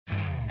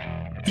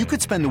You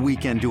could spend the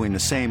weekend doing the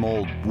same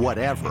old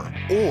whatever,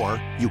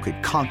 or you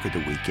could conquer the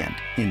weekend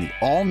in the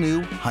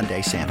all-new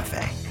Hyundai Santa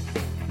Fe.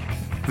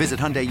 Visit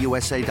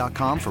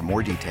HyundaiUSA.com for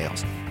more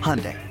details.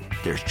 Hyundai,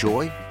 there's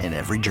joy in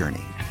every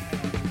journey.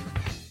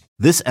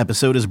 This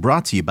episode is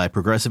brought to you by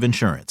Progressive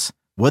Insurance.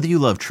 Whether you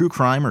love true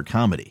crime or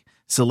comedy,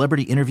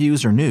 celebrity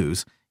interviews or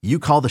news, you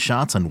call the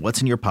shots on what's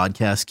in your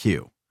podcast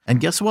queue. And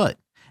guess what?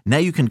 Now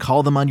you can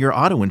call them on your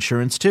auto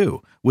insurance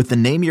too with the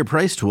Name Your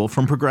Price tool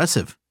from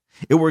Progressive.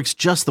 It works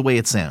just the way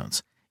it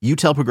sounds. You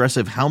tell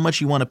Progressive how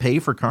much you want to pay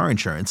for car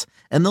insurance,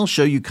 and they'll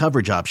show you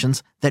coverage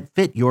options that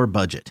fit your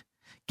budget.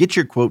 Get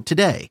your quote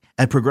today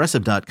at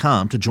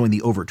Progressive.com to join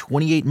the over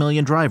 28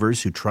 million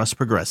drivers who trust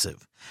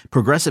Progressive.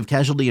 Progressive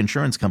Casualty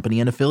Insurance Company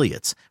and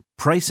Affiliates.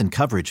 Price and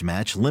coverage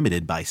match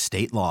limited by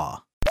state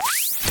law.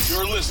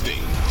 You're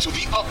listening to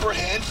the Upper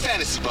Hand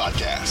Fantasy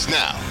Podcast.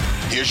 Now,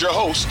 here's your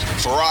host,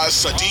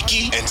 Faraz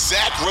Siddiqui and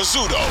Zach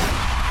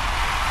Rizzuto.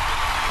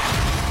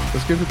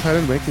 Let's get to tight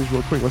end rankings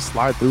real quick. Let's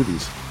slide through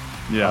these.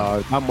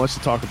 Yeah. Not much to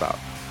talk about.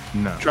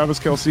 No.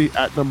 Travis Kelce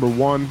at number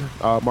 1.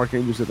 Mark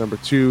Andrews at number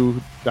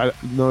 2.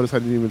 Notice I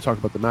didn't even talk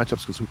about the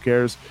matchups because who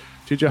cares?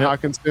 TJ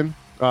Hockenson,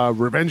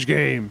 revenge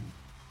game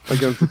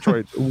against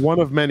Detroit.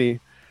 One of many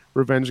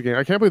revenge game.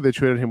 I can't believe they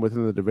traded him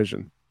within the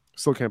division.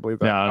 Still can't believe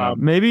that. Yeah,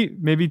 maybe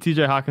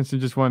TJ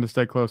Hockenson just wanted to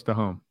stay close to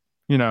home.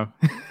 You know,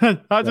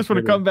 I just want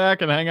to come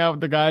back and hang out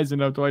with the guys,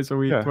 twice a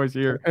week, twice a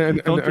year.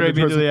 Don't trade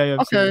me to the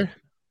AFC. Okay.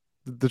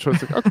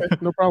 Detroit's like, okay,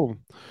 no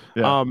problem.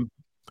 Yeah.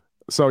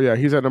 So,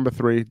 he's at number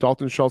 3.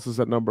 Dalton Schultz is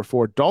at number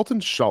 4. Dalton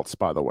Schultz,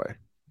 by the way,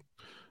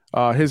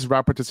 his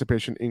route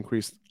participation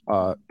increased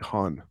a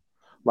ton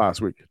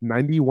last week.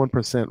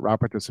 91% route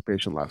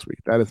participation last week.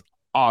 That is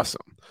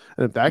awesome.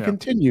 And if that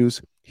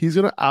continues, he's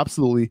going to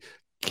absolutely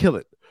kill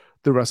it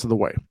the rest of the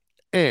way.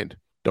 And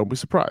don't be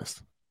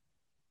surprised.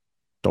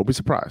 Don't be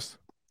surprised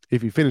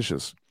if he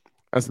finishes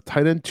as the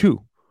tight end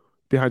 2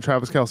 behind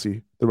Travis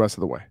Kelce the rest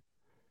of the way.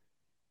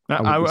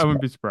 I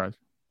wouldn't be surprised.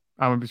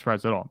 I wouldn't be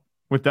surprised at all.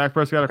 With Dak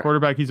Prescott, a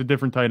quarterback, he's a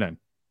different tight end.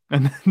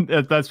 And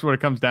that's what it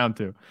comes down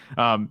to.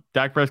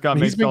 Dak Prescott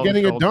makes He's been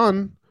getting it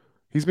done.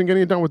 He's been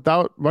getting it done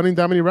without running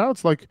that many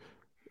routes. Like,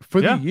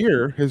 for the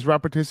year, his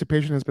route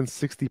participation has been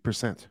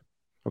 60%.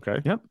 Okay?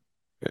 Yep.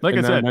 Like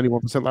I said,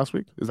 91% last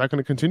week. Is that going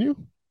to continue?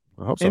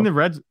 I hope so. In the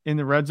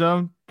red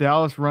zone,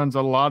 Dallas runs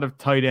a lot of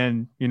tight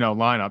end,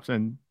 lineups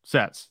and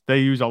sets. They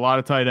use a lot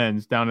of tight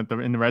ends down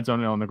in the red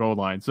zone and on the goal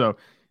line. So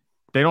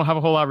they don't have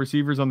a whole lot of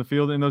receivers on the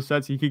field in those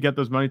sets. He could get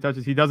those money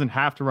touches. He doesn't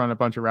have to run a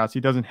bunch of routes. He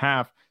doesn't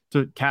have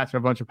to catch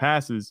a bunch of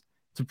passes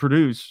to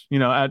produce,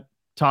 at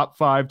top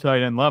 5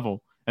 tight end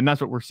level. And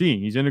that's what we're seeing.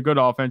 He's in a good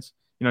offense.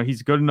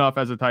 He's good enough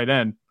as a tight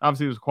end.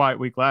 Obviously, it was a quiet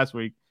week last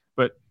week,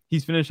 but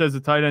he's finished as a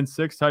tight end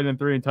 6, tight end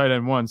 3, and tight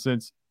end 1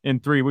 in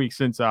 3 weeks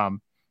since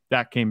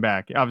Dak came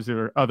back. Obviously,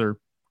 there are other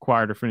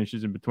quieter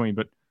finishes in between,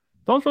 but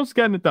Dalton Schultz is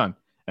getting it done.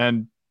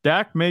 And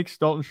Dak makes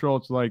Dalton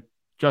Schultz like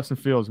Justin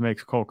Fields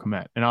makes Cole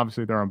Kmet. And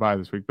obviously, they're on bye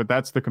this week, but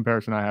that's the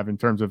comparison I have in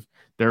terms of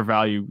their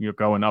value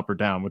going up or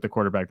down with the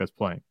quarterback that's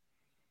playing.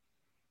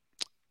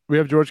 We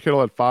have George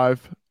Kittle at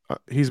 5.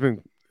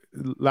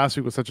 Last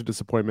week was such a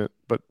disappointment,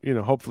 but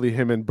hopefully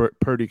him and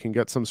Purdy can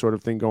get some sort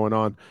of thing going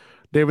on.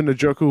 David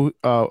Njoku,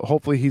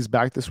 hopefully he's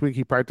back this week.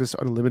 He practiced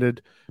on a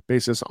limited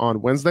basis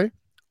on Wednesday.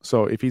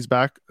 So if he's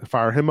back,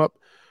 fire him up.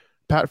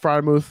 Pat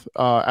Freiermuth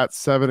at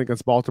 7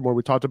 against Baltimore.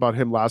 We talked about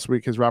him last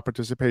week. His route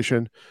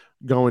participation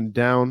going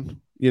down,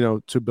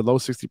 to below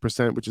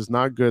 60%, which is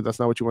not good. That's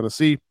not what you want to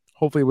see.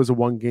 Hopefully it was a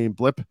 1-game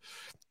blip.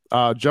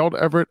 Gerald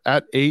Everett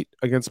at 8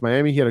 against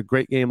Miami. He had a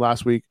great game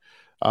last week.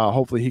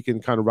 Hopefully he can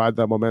kind of ride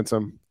that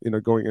momentum,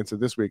 going into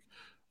this week.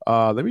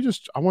 I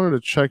wanted to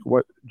check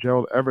what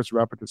Gerald Everett's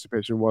route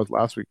participation was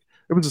last week.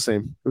 It was the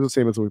same. It was the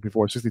same as the week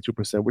before,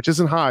 62%, which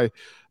isn't high,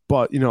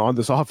 but on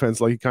this offense,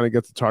 like, he kind of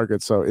gets the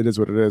target, so it is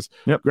what it is.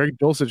 Yep. Greg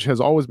Dulcich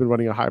has always been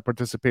running a high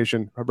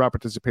route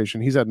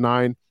participation. He's at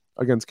 9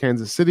 against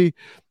Kansas City.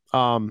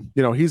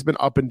 He's been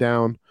up and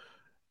down,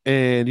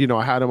 and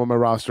I had him on my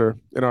roster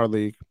in our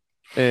league,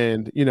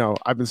 and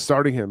I've been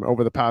starting him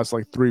over the past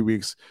 3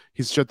 weeks.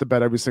 He's shut the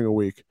bed every single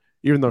week,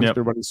 even though he's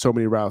been running so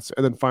many routes.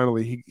 And then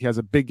finally, he has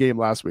a big game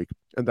last week,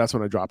 and that's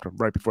when I dropped him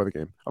right before the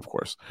game, of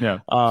course. Yeah.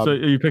 So are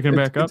you picking him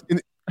back up?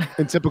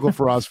 In typical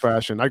Faraz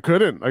fashion. I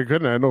couldn't. I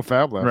had no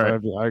fab left. Right.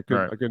 I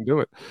couldn't do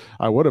it.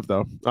 I would have,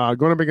 though.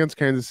 Going up against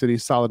Kansas City,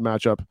 solid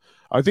matchup.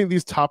 I think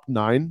these top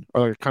 9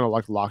 are kind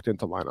of locked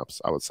into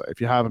lineups, I would say. If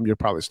you have him, you're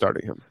probably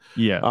starting him.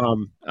 Yeah.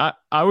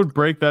 I would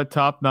break that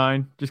top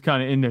 9 just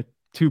kind of into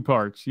 2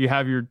 parts. You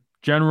have your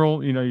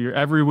general, your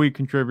every week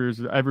contributors,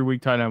 every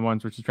week tight end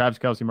ones, which is Travis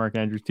Kelce, Mark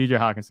Andrews, TJ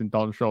Hockenson,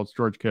 Dalton Schultz,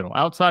 George Kittle.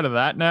 Outside of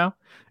that now,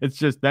 it's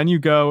just then you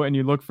go and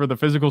you look for the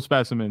physical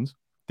specimens,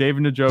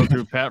 David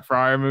Njoku, Pat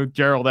Freiermuth,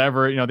 Gerald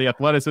Everett, the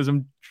athleticism,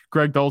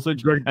 Greg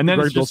Dulcich, and then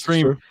it's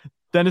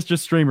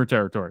just streamer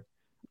territory.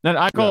 Then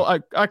I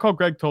call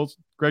Greg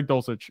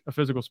Dulcich a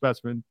physical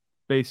specimen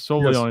based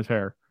solely on his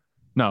hair.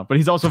 No, but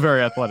he's also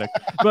very athletic.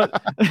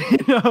 But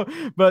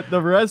but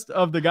the rest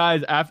of the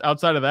guys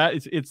outside of that,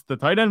 it's the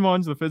tight end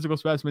ones, the physical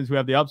specimens who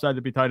have the upside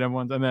to be tight end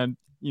ones, and then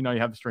you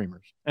have the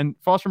streamers. And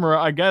Foster Moreau,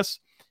 I guess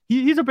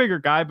he's a bigger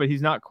guy, but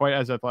he's not quite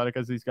as athletic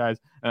as these guys.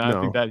 And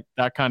I think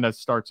that kind of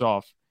starts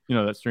off,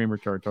 that streamer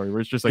territory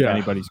where it's just like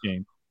anybody's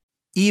game.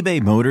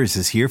 eBay Motors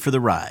is here for the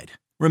ride.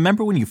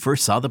 Remember when you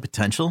first saw the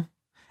potential?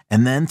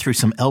 And then through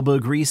some elbow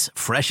grease,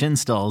 fresh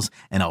installs,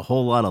 and a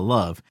whole lot of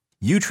love,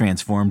 you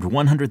transformed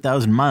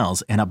 100,000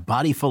 miles and a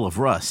body full of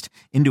rust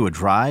into a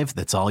drive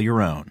that's all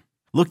your own.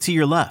 Look to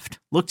your left.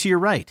 Look to your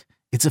right.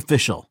 It's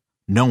official.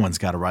 No one's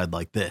got a ride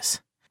like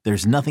this.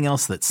 There's nothing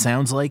else that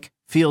sounds like,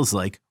 feels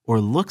like, or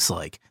looks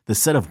like the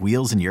set of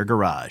wheels in your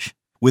garage.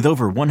 With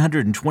over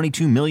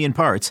 122 million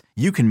parts,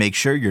 you can make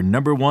sure your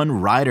number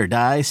one ride or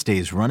die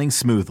stays running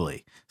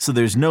smoothly. So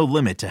there's no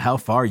limit to how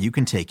far you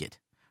can take it.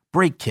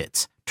 Brake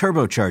kits,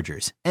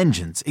 turbochargers,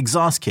 engines,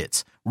 exhaust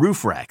kits,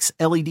 roof racks,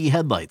 LED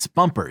headlights,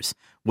 bumpers,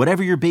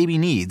 whatever your baby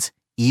needs,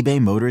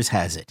 eBay Motors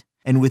has it.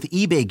 And with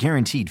eBay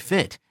Guaranteed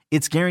Fit,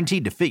 it's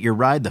guaranteed to fit your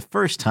ride the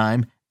first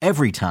time,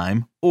 every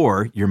time,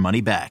 or your money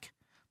back.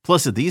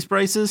 Plus at these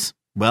prices,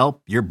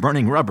 well, you're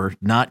burning rubber,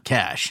 not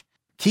cash.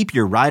 Keep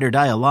your ride or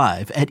die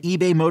alive at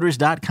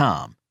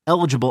ebaymotors.com.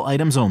 Eligible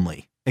items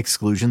only.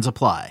 Exclusions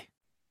apply.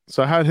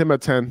 So I had him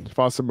at 10,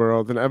 Foster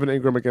Moreau, then Evan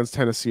Ingram against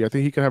Tennessee. I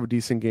think he could have a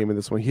decent game in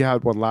this one. He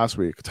had one last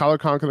week. Tyler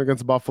Conklin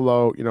against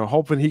Buffalo,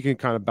 hoping he can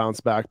kind of bounce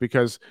back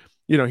because,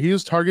 he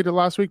was targeted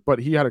last week, but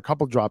he had a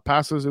couple drop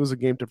passes. It was a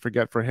game to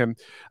forget for him.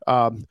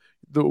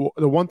 The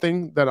one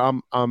thing that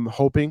I'm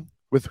hoping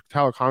with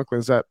Tyler Conklin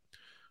is that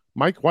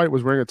Mike White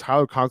was wearing a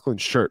Tyler Conklin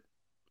shirt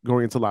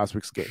going into last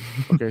week's game.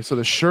 Okay, so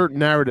the shirt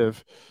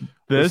narrative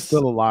is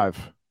still alive.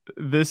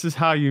 This is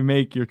how you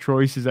make your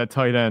choices at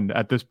tight end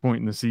at this point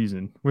in the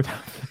season.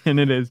 And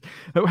it is,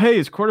 hey,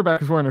 his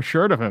quarterback is wearing a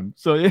shirt of him.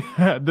 So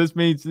yeah, this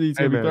means he's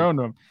going to be thrown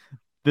to him.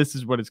 This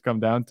is what it's come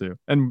down to.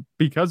 And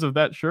because of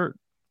that shirt,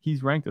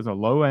 he's ranked as a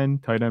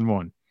low-end tight end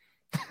 1.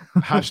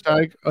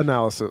 Hashtag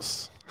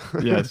analysis.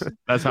 Yes,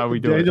 that's how we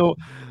do it.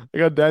 I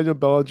got Daniel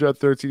Bellinger at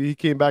 13. He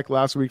came back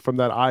last week from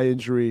that eye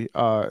injury.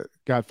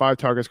 Got 5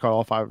 targets, caught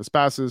all 5 of his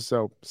passes.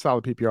 So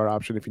solid PPR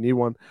option if you need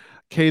one.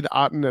 Cade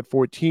Otton at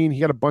 14. He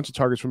got a bunch of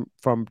targets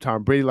from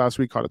Tom Brady last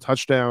week, caught a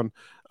touchdown.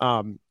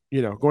 Going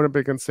up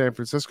against San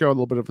Francisco, a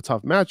little bit of a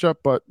tough matchup,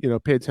 but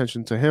pay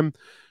attention to him.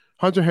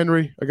 Hunter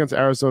Henry against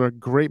Arizona,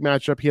 great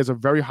matchup. He has a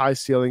very high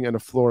ceiling and a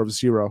floor of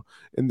 0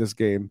 in this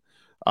game.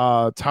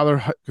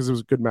 Tyler, because it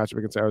was a good matchup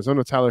against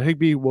Arizona. Tyler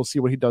Higbee, we'll see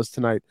what he does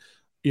tonight.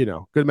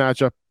 Good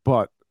matchup,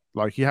 but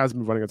he hasn't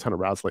been running a ton of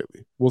routes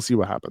lately. We'll see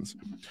what happens.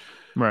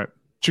 Right.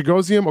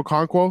 Chigoziem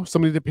Okonkwo,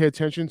 somebody to pay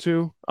attention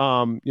to.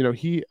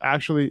 He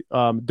actually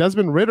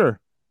Desmond Ridder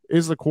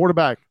is the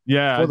quarterback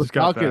for the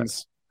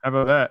Falcons. How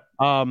about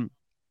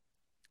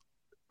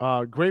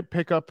that? Great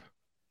pickup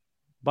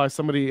by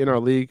somebody in our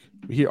league.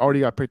 He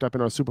already got picked up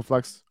in our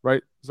Superflex,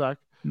 right, Zach?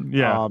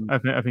 Yeah,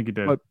 I think he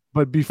did.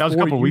 But before that was a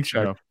couple weeks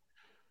ago.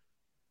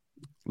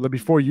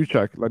 Before you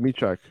check, let me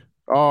check.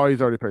 Oh,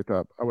 he's already picked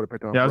up. I would have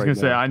picked him up. Yeah, I was going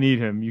to say, I need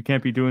him. You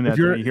can't be doing that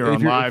to me here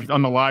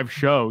on the live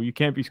show. You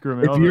can't be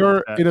screwing me over. If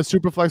you're in a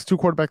Superflex 2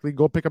 quarterback league,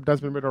 go pick up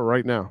Desmond Ridder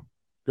right now.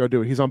 Go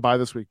do it. He's on bye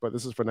this week, but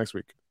this is for next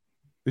week.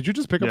 Did you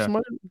just pick up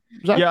somebody?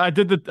 Yeah, I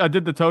did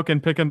the token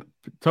pick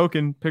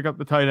up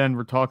the tight end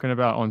we're talking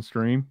about on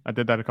stream. I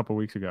did that a couple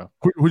weeks ago.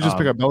 Who just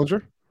pick up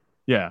Bellinger?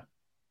 Yeah.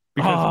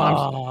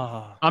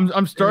 Because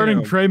I'm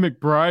starting Trey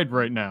McBride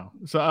right now,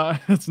 so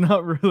it's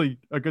not really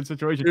a good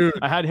situation. Dude.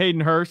 I had Hayden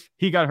Hurst,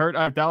 he got hurt.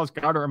 I have Dallas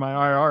Goedert in my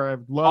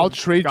IR. I'll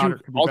trade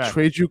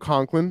you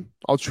Conklin.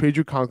 I'll trade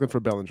you Conklin for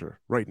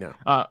Bellinger right now.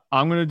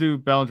 I'm gonna do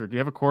Bellinger. Do you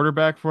have a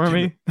quarterback for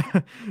me?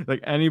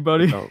 Like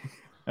anybody? No.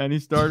 Any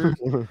starters?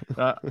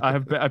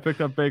 I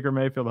picked up Baker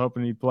Mayfield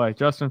hoping he'd play.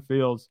 Justin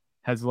Fields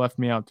has left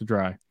me out to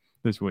dry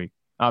this week.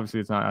 Obviously,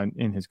 it's not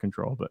in his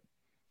control, but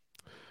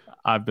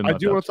I do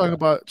want to talk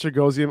about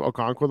Chigoziem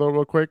Okonkwo though,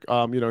 real quick.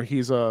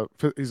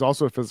 He's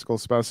also a physical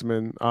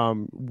specimen.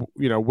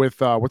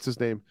 With what's his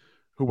name,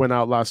 who went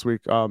out last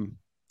week.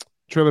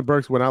 Traylon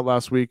Burks went out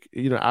last week.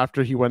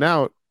 After he went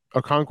out,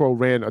 Okonkwo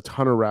ran a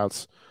ton of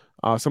routes.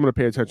 Someone to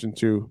pay attention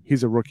to.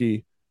 He's a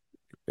rookie,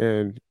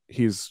 and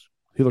he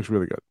looks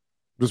really good.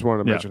 Just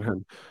wanted to mention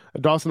him.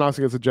 Dawson Knox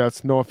against the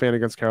Jets. Noah Fant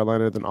against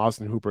Carolina. Then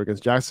Austin Hooper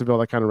against Jacksonville.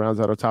 That kind of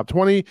rounds out our top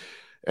 20.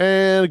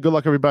 And good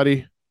luck,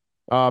 everybody.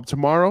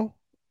 Tomorrow,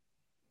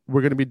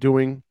 we're going to be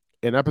doing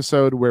an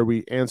episode where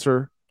we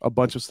answer a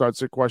bunch of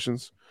start-sit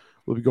questions.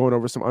 We'll be going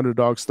over some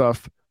underdog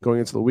stuff going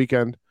into the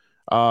weekend.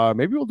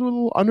 Maybe we'll do a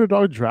little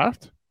underdog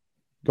draft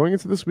going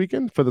into this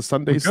weekend for the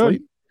Sunday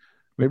slate.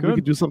 Maybe we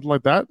could do something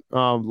like that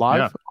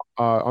live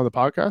on the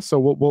podcast. So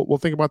we'll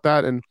think about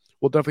that, and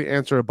we'll definitely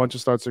answer a bunch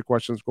of start-sit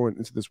questions going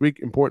into this week.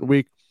 Important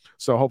week.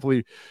 So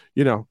hopefully,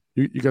 you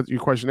got your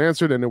question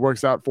answered and it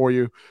works out for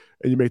you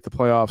and you make the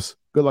playoffs.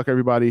 Good luck,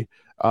 everybody.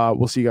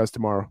 We'll see you guys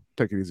tomorrow.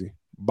 Take it easy.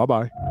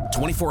 Bye-bye.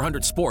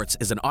 2400 Sports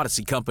is an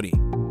Odyssey company.